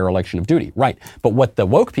engaging in a dereliction of duty." Right. But what the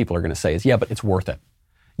woke people are going to say is, yeah, but it's worth it.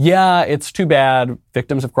 Yeah, it's too bad.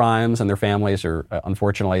 Victims of crimes and their families are,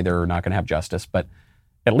 unfortunately, they're not going to have justice. But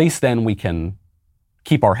at least then we can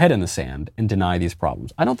keep our head in the sand and deny these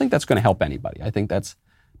problems. I don't think that's going to help anybody. I think that's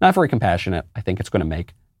not very compassionate. I think it's going to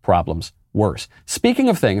make problems worse. Speaking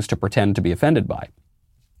of things to pretend to be offended by,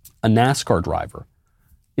 a NASCAR driver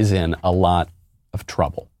is in a lot of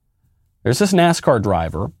trouble. There's this NASCAR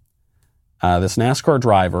driver.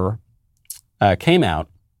 Came out,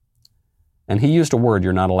 and he used a word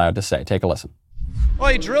you're not allowed to say. Take a listen. Well,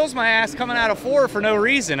 he drills my ass coming out of 4 for no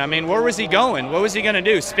reason. I mean, where was he going? What was he going to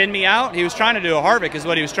do? Spin me out? He was trying to do a Harvick is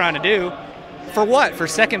what he was trying to do. For what? For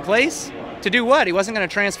second place? To do what? He wasn't going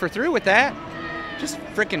to transfer through with that. Just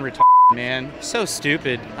freaking retarded, man. So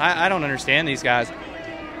stupid. I don't understand these guys.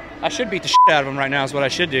 I should beat the shit out of them right now is what I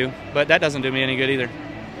should do, but that doesn't do me any good either.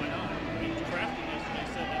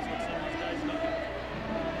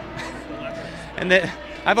 And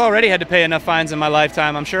I've already had to pay enough fines in my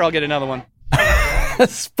lifetime. I'm sure I'll get another one.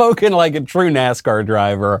 Spoken like a true NASCAR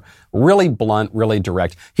driver. Really blunt, really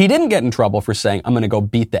direct. He didn't get in trouble for saying, I'm going to go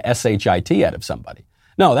beat the SHIT out of somebody.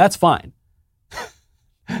 No, that's fine.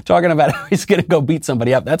 talking about how he's going to go beat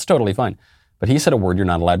somebody up. That's totally fine. But he said a word you're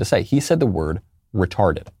not allowed to say. He said the word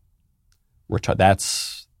retarded.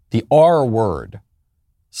 That's the R word,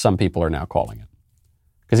 some people are now calling it.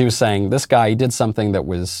 Because he was saying, this guy, he did something that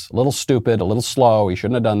was a little stupid, a little slow. He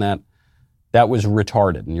shouldn't have done that. That was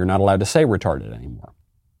retarded, and you're not allowed to say retarded anymore.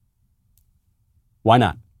 Why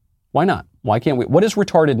not? Why not? Why can't we? What does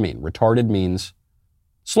retarded mean? Retarded means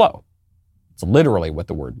slow. It's literally what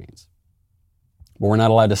the word means. But we're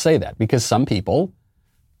not allowed to say that because some people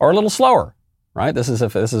are a little slower, right? This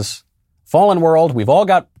is fallen world. We've all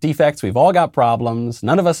got defects. We've all got problems.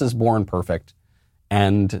 None of us is born perfect.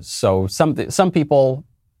 And so some people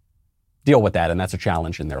deal with that, and that's a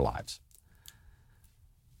challenge in their lives.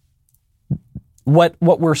 What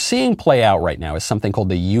we're seeing play out right now is something called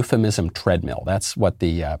the euphemism treadmill. That's what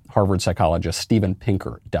the Harvard psychologist Steven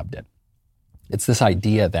Pinker dubbed it. It's this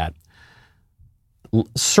idea that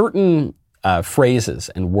certain phrases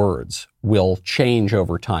and words will change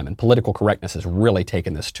over time, and political correctness has really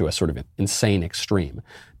taken this to a sort of insane extreme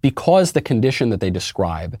because the condition that they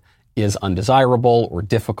describe is undesirable or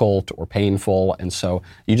difficult or painful, and so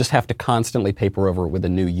you just have to constantly paper over it with a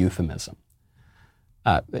new euphemism.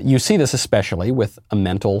 You see this especially with a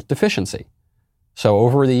mental deficiency. So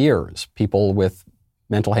over the years, people with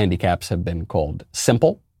mental handicaps have been called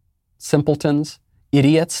simple, simpletons,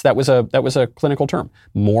 idiots. That was a clinical term.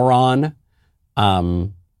 Moron,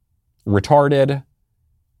 retarded,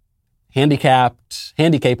 handicapped,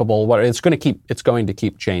 handicapable. It's going to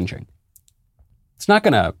keep changing. It's not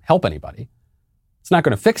going to help anybody. It's not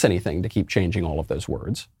going to fix anything to keep changing all of those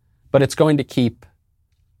words, but it's going to keep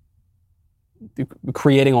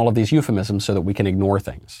creating all of these euphemisms so that we can ignore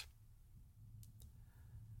things.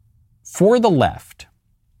 For the left,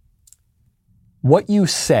 what you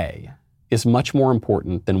say is much more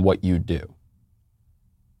important than what you do.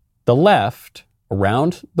 The left,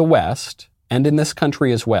 around the West, and in this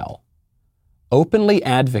country as well, openly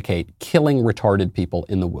advocate killing retarded people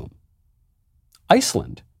in the womb.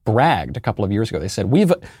 Iceland bragged a couple of years ago. They said,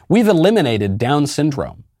 we've eliminated Down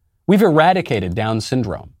syndrome. We've eradicated Down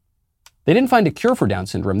syndrome. They didn't find a cure for Down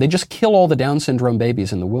syndrome. They just kill all the Down syndrome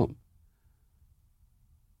babies in the womb.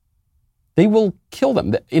 They will kill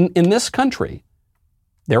them. In this country,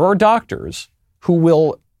 there are doctors who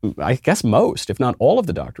will, I guess most, if not all of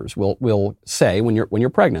the doctors, will say when you're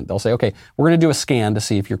pregnant, they'll say, okay, we're going to do a scan to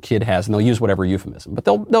see if your kid has, and they'll use whatever euphemism. But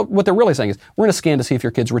what they're really saying is, we're going to scan to see if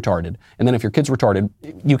your kid's retarded, and then if your kid's retarded,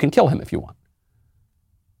 you can kill him if you want.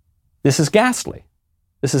 This is ghastly.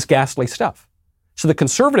 This is ghastly stuff. So the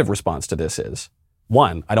conservative response to this is,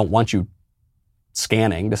 one, I don't want you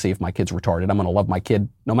scanning to see if my kid's retarded. I'm going to love my kid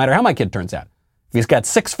no matter how my kid turns out. If he's got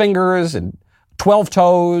 6 fingers and 12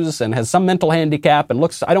 toes and has some mental handicap and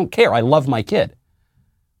I don't care. I love my kid.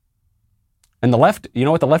 And the left, you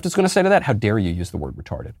know what the left is going to say to that? How dare you use the word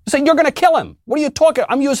retarded? Say, you're going to kill him. What are you talking?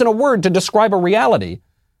 I'm using a word to describe a reality,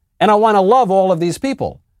 and I want to love all of these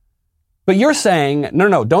people. But you're saying,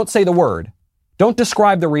 no, don't say the word. Don't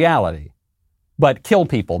describe the reality. But kill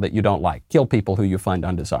people that you don't like. Kill people who you find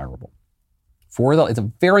undesirable. It's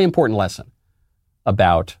a very important lesson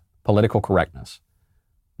about political correctness.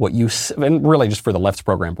 And really just for the left's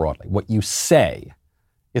program broadly, what you say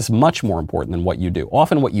is much more important than what you do.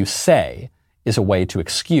 Often what you say is a way to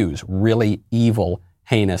excuse really evil,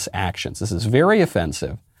 heinous actions. This is very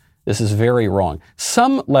offensive. This is very wrong.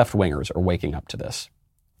 Some left-wingers are waking up to this,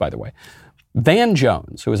 by the way. Van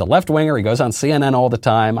Jones, who is a left-winger, he goes on CNN all the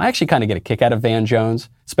time. I actually kind of get a kick out of Van Jones,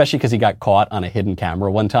 especially because he got caught on a hidden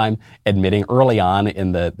camera one time admitting early on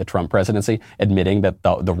in the Trump presidency, admitting that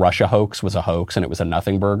the Russia hoax was a hoax and it was a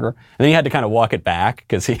nothing burger. And then he had to kind of walk it back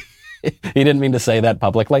because he didn't mean to say that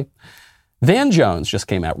publicly. Van Jones just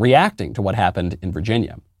came out reacting to what happened in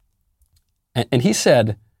Virginia. And he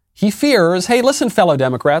said, he fears, hey, listen, fellow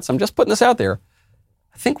Democrats, I'm just putting this out there.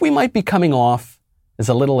 I think we might be coming off as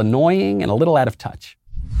a little annoying and a little out of touch.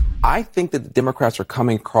 I think that the Democrats are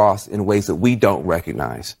coming across in ways that we don't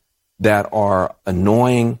recognize, that are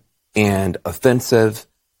annoying and offensive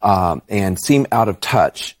and seem out of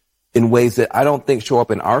touch in ways that I don't think show up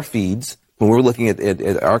in our feeds when we're looking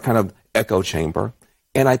at our kind of echo chamber.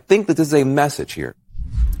 And I think that this is a message here.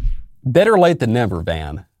 Better late than never,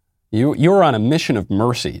 Van. You're on a mission of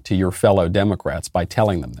mercy to your fellow Democrats by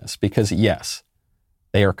telling them this, because yes,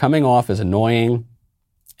 they are coming off as annoying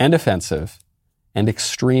and offensive and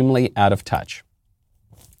extremely out of touch.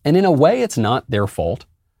 And in a way, it's not their fault.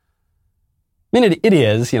 I mean, it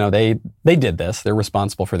is, they did this. They're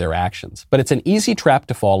responsible for their actions. But it's an easy trap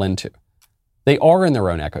to fall into. They are in their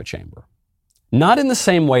own echo chamber. Not in the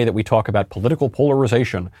same way that we talk about political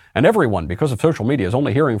polarization and everyone, because of social media, is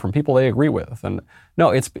only hearing from people they agree with. And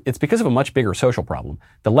no, it's because of a much bigger social problem.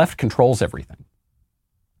 The left controls everything.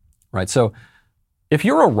 Right? So if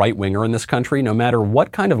you're a right-winger in this country, no matter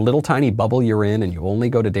what kind of little tiny bubble you're in, and you only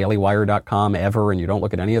go to dailywire.com ever, and you don't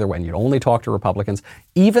look at any other way, and you only talk to Republicans,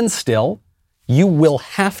 even still, you will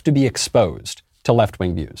have to be exposed to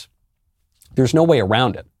left-wing views. There's no way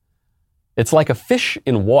around it. It's like a fish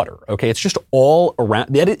in water, okay? It's just all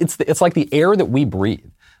around. It's like the air that we breathe.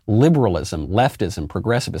 Liberalism, leftism,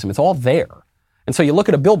 progressivism, it's all there. And so you look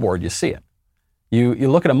at a billboard, you see it. You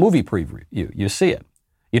look at a movie preview, you see it.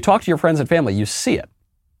 You talk to your friends and family, you see it.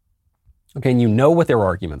 Okay, and you know what their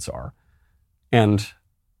arguments are. And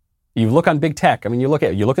you look on big tech, I mean, you look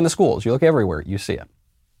in the schools, you look everywhere, you see it.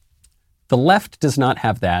 The left does not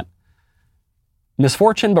have that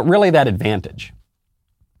misfortune, but really that advantage.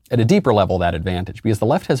 At a deeper level, that advantage, because the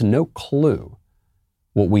left has no clue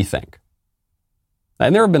what we think.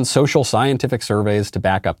 And there have been social scientific surveys to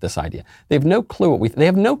back up this idea. They have no clue they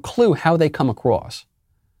have no clue how they come across.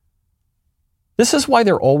 This is why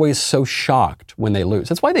they're always so shocked when they lose.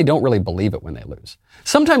 That's why they don't really believe it when they lose.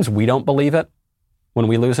 Sometimes we don't believe it when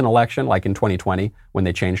we lose an election, like in 2020, when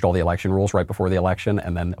they changed all the election rules right before the election,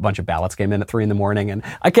 and then a bunch of ballots came in at 3 a.m. And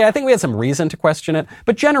okay, I think we had some reason to question it,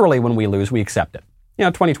 but generally when we lose, we accept it.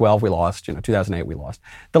 2012 we lost, 2008 we lost.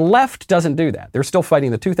 The left doesn't do that. They're still fighting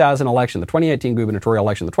the 2000 election, the 2018 gubernatorial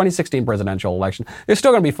election, the 2016 presidential election. They're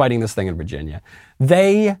still going to be fighting this thing in Virginia.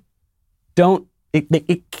 They don't,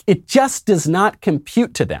 it just does not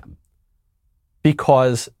compute to them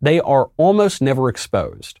because they are almost never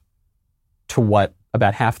exposed to what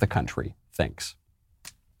about half the country thinks.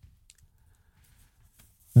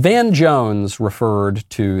 Van Jones referred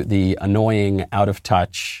to the annoying,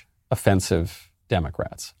 out-of-touch, offensive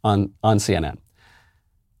Democrats on CNN.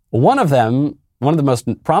 One of the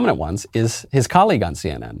most prominent ones, is his colleague on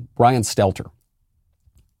CNN, Brian Stelter.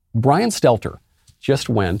 Brian Stelter just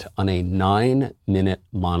went on a 9-minute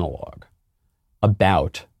monologue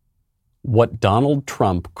about what Donald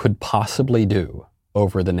Trump could possibly do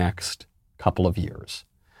over the next couple of years.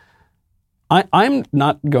 I'm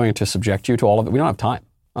not going to subject you to all of it. We don't have time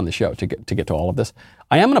on the show to get to all of this.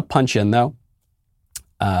 I am going to punch in, though,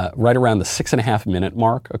 right around the 6.5-minute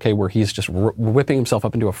mark, okay, where he's just whipping himself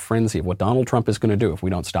up into a frenzy of what Donald Trump is going to do if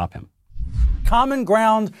we don't stop him. Common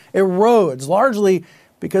ground erodes, largely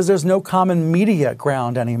because there's no common media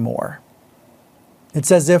ground anymore.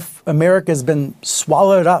 It's as if America has been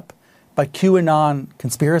swallowed up by QAnon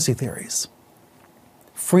conspiracy theories.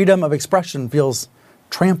 Freedom of expression feels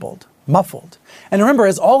trampled, muffled. And remember,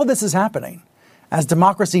 as all of this is happening, as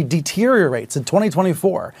democracy deteriorates in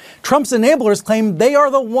 2024, Trump's enablers claim they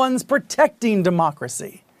are the ones protecting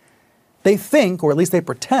democracy. They think, or at least they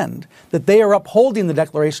pretend, that they are upholding the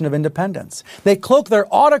Declaration of Independence. They cloak their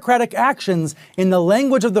autocratic actions in the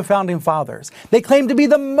language of the Founding Fathers. They claim to be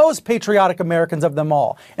the most patriotic Americans of them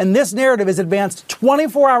all. And this narrative is advanced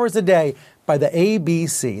 24 hours a day by the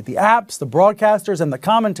ABC, the apps, the broadcasters, and the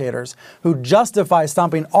commentators who justify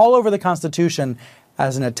stomping all over the Constitution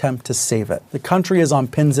as an attempt to save it. The country is on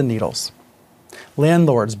pins and needles.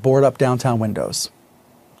 Landlords board up downtown windows.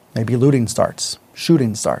 Maybe looting starts,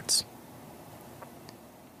 shooting starts.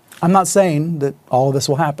 I'm not saying that all of this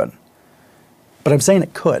will happen, but I'm saying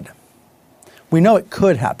it could. We know it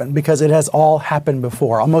could happen because it has all happened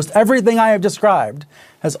before. Almost everything I have described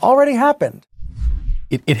has already happened.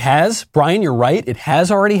 It has, Brian, you're right. It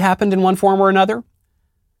has already happened in one form or another.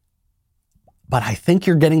 But I think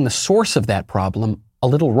you're getting the source of that problem a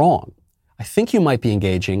little wrong. I think you might be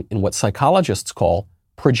engaging in what psychologists call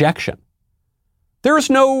projection. There is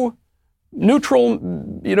no neutral,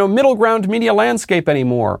 middle ground media landscape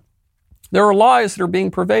anymore. There are lies that are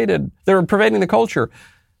being pervaded. They're pervading the culture.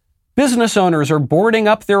 Business owners are boarding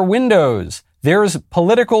up their windows. There's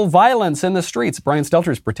political violence in the streets. Brian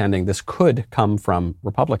Stelter is pretending this could come from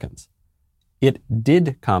Republicans. It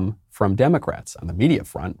did come from Democrats on the media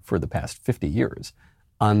front for the past 50 years.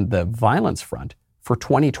 On the violence front for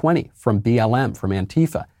 2020 from BLM, from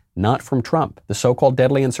Antifa, not from Trump. The so-called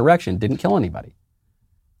deadly insurrection didn't kill anybody.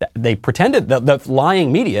 They pretended, the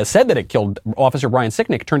lying media said that it killed Officer Brian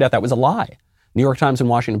Sicknick. It turned out that was a lie. New York Times and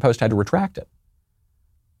Washington Post had to retract it.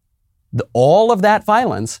 All of that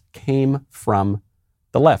violence came from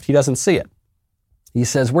the left. He doesn't see it. He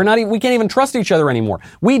says, we can't even trust each other anymore.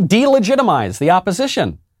 We delegitimize the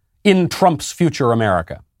opposition in Trump's future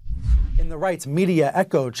America. In the right's media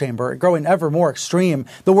echo chamber, growing ever more extreme,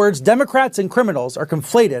 the words Democrats and criminals are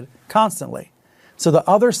conflated constantly. So the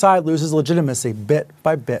other side loses legitimacy bit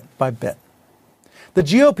by bit by bit. The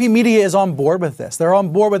GOP media is on board with this. They're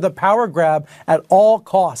on board with the power grab at all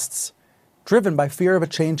costs, driven by fear of a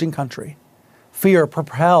changing country. Fear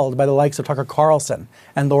propelled by the likes of Tucker Carlson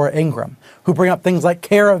and Laura Ingraham, who bring up things like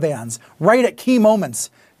caravans right at key moments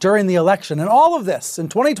during the election. And all of this in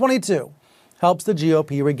 2022 helps the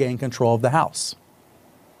GOP regain control of the House.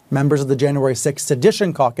 Members of the January 6th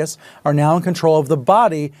Sedition Caucus are now in control of the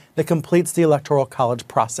body that completes the Electoral College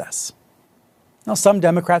process. Now, some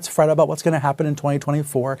Democrats fret about what's going to happen in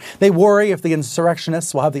 2024. They worry if the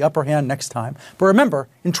insurrectionists will have the upper hand next time. But remember,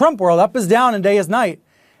 in Trump world, up is down and day is night.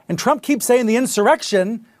 And Trump keeps saying the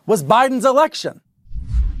insurrection was Biden's election.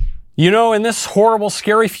 You know, in this horrible,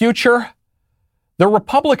 scary future, the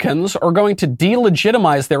Republicans are going to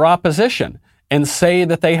delegitimize their opposition and say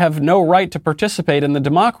that they have no right to participate in the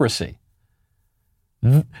democracy.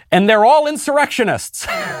 And they're all insurrectionists.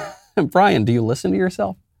 Brian, do you listen to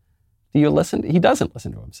yourself? Do you listen? He doesn't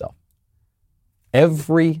listen to himself.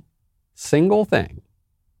 Every single thing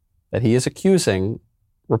that he is accusing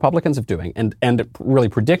Republicans of doing and really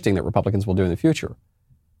predicting that Republicans will do in the future,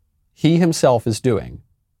 he himself is doing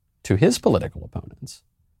to his political opponents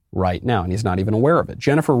right now, and he's not even aware of it.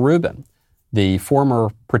 Jennifer Rubin, the former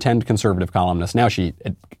pretend conservative columnist, now she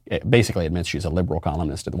basically admits she's a liberal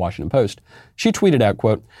columnist at the Washington Post, she tweeted out,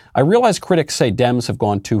 quote, "I realize critics say Dems have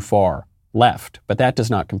gone too far left, but that does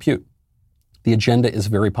not compute. The agenda is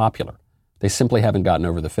very popular. They simply haven't gotten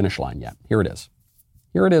over the finish line yet." Here it is.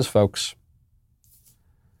 Here it is, folks.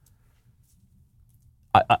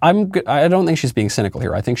 I don't think she's being cynical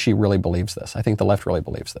here. I think she really believes this. I think the left really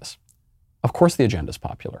believes this. Of course the agenda is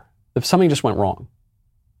popular. If something just went wrong,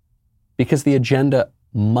 because the agenda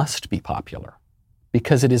must be popular,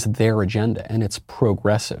 because it is their agenda and it's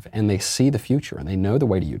progressive and they see the future and they know the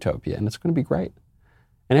way to utopia and it's going to be great.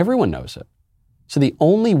 And everyone knows it. So the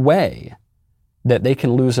only way that they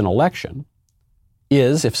can lose an election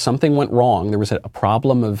is if something went wrong, there was a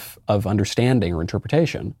problem of understanding or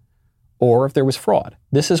interpretation, or if there was fraud.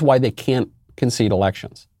 This is why they can't concede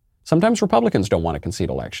elections. Sometimes Republicans don't want to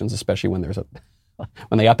concede elections, especially when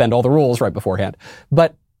when they upend all the rules right beforehand.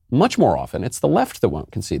 But much more often, it's the left that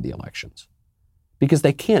won't concede the elections because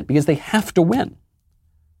they can't, because they have to win.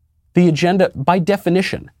 The agenda, by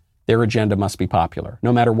definition, their agenda must be popular,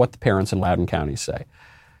 no matter what the parents in Loudoun County say.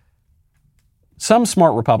 Some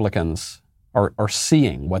smart Republicans are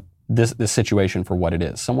seeing what this situation for what it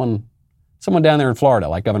is. Someone down there in Florida,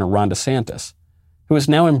 like Governor Ron DeSantis, who is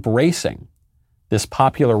now embracing this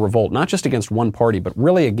popular revolt, not just against one party, but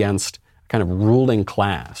really against a kind of ruling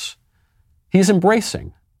class. He's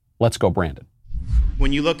embracing, let's go Brandon.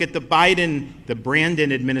 When you look at the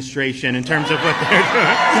Brandon administration in terms of what they're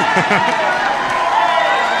doing.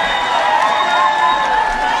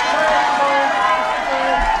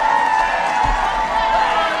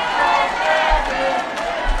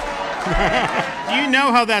 Do you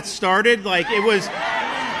know how that started? Like it was,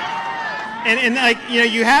 and like, you know,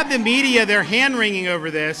 you have the media, they're hand-wringing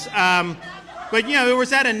over this. But, you know, it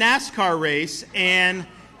was at a NASCAR race, and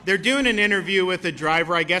they're doing an interview with a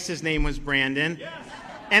driver. I guess his name was Brandon.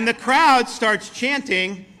 And the crowd starts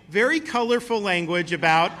chanting very colorful language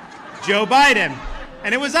about Joe Biden.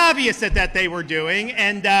 And it was obvious that they were doing.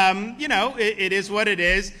 And, you know, it is what it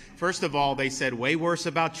is. First of all, they said way worse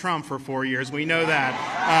about Trump for 4 years. We know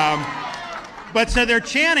that. But so they're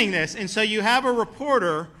chanting this. And so you have a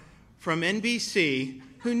reporter from NBC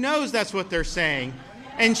who knows that's what they're saying.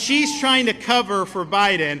 And she's trying to cover for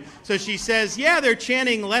Biden. So she says, yeah, they're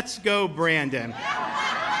chanting, let's go, Brandon.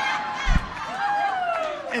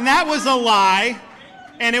 And that was a lie.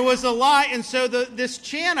 And it was a lie. And so this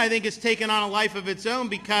chant, I think, has taken on a life of its own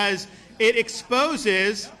because it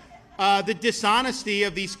exposes the dishonesty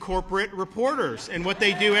of these corporate reporters and what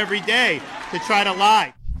they do every day to try to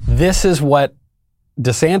lie. This is what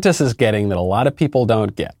DeSantis is getting that a lot of people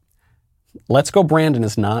don't get. Let's Go Brandon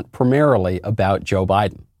is not primarily about Joe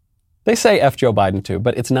Biden. They say F Joe Biden too,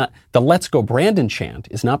 but it's not. The Let's Go Brandon chant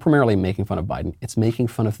is not primarily making fun of Biden. It's making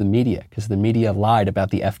fun of the media because the media lied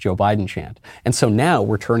about the F Joe Biden chant. And so now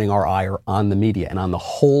we're turning our ire on the media and on the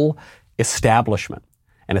whole establishment.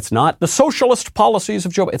 And it's not the socialist policies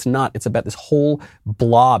of Joe Biden. It's not. It's about this whole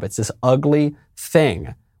blob. It's this ugly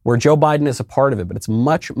thing where Joe Biden is a part of it, but it's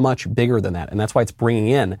much, much bigger than that. And that's why it's bringing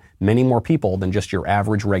in many more people than just your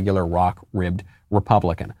average, regular, rock-ribbed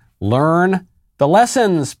Republican. Learn the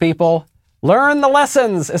lessons, people. Learn the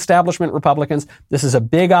lessons, establishment Republicans. This is a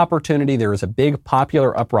big opportunity. There is a big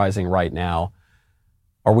popular uprising right now.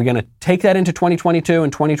 Are we going to take that into 2022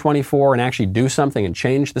 and 2024 and actually do something and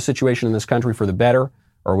change the situation in this country for the better?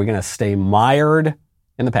 Or are we going to stay mired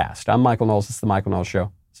in the past? I'm Michael Knowles. This is The Michael Knowles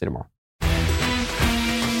Show. See you tomorrow.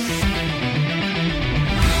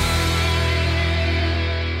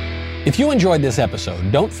 If you enjoyed this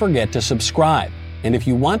episode, don't forget to subscribe. And if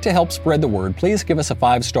you want to help spread the word, please give us a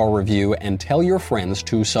 5-star review and tell your friends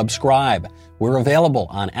to subscribe. We're available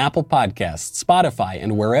on Apple Podcasts, Spotify,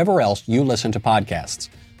 and wherever else you listen to podcasts.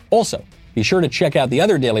 Also, be sure to check out the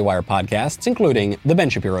other Daily Wire podcasts, including The Ben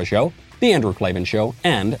Shapiro Show, The Andrew Klavan Show,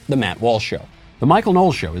 and The Matt Walsh Show. The Michael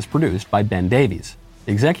Knowles Show is produced by Ben Davies.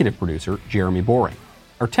 Executive producer, Jeremy Boring.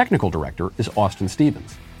 Our technical director is Austin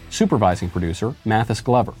Stevens. Supervising producer, Mathis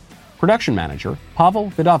Glover. Production manager, Pavel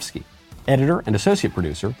Vidovsky. Editor and associate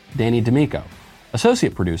producer, Danny D'Amico.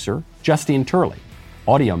 Associate producer, Justine Turley.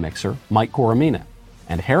 Audio mixer, Mike Coromina.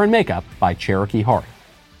 And hair and makeup by Cherokee Hart.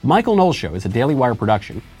 The Michael Knowles Show is a Daily Wire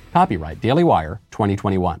production. Copyright Daily Wire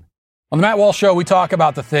 2021. On the Matt Walsh Show, we talk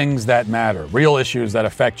about the things that matter, real issues that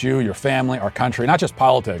affect you, your family, our country, not just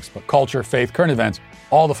politics, but culture, faith, current events,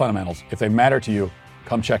 all the fundamentals. If they matter to you,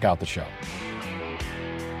 come check out the show.